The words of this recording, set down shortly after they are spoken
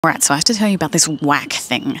Alright, so I have to tell you about this whack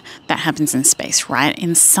thing that happens in space, right?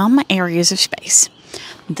 In some areas of space,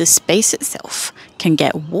 the space itself can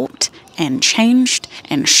get warped and changed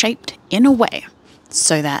and shaped in a way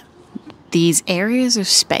so that these areas of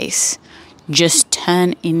space just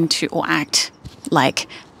turn into or act like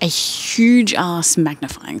a huge ass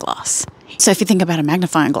magnifying glass. So if you think about a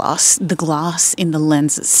magnifying glass, the glass in the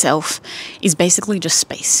lens itself is basically just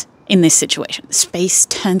space. In this situation, space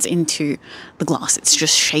turns into the glass. It's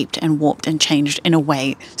just shaped and warped and changed in a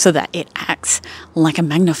way so that it acts like a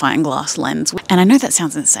magnifying glass lens. And I know that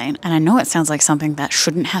sounds insane, and I know it sounds like something that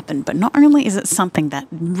shouldn't happen, but not only is it something that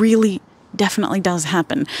really definitely does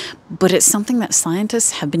happen, but it's something that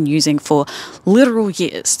scientists have been using for literal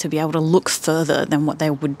years to be able to look further than what they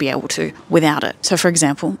would be able to without it. So for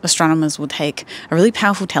example, astronomers will take a really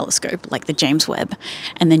powerful telescope like the James Webb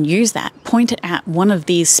and then use that, point it at one of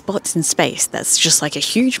these spots in space that's just like a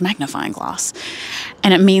huge magnifying glass.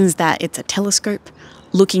 And it means that it's a telescope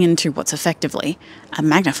looking into what's effectively a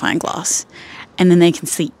magnifying glass, and then they can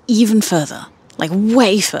see even further, like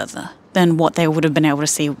way further than what they would have been able to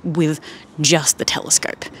see with just the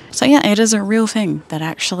telescope. So yeah, it is a real thing that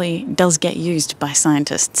actually does get used by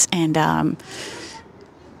scientists, and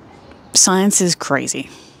science is crazy.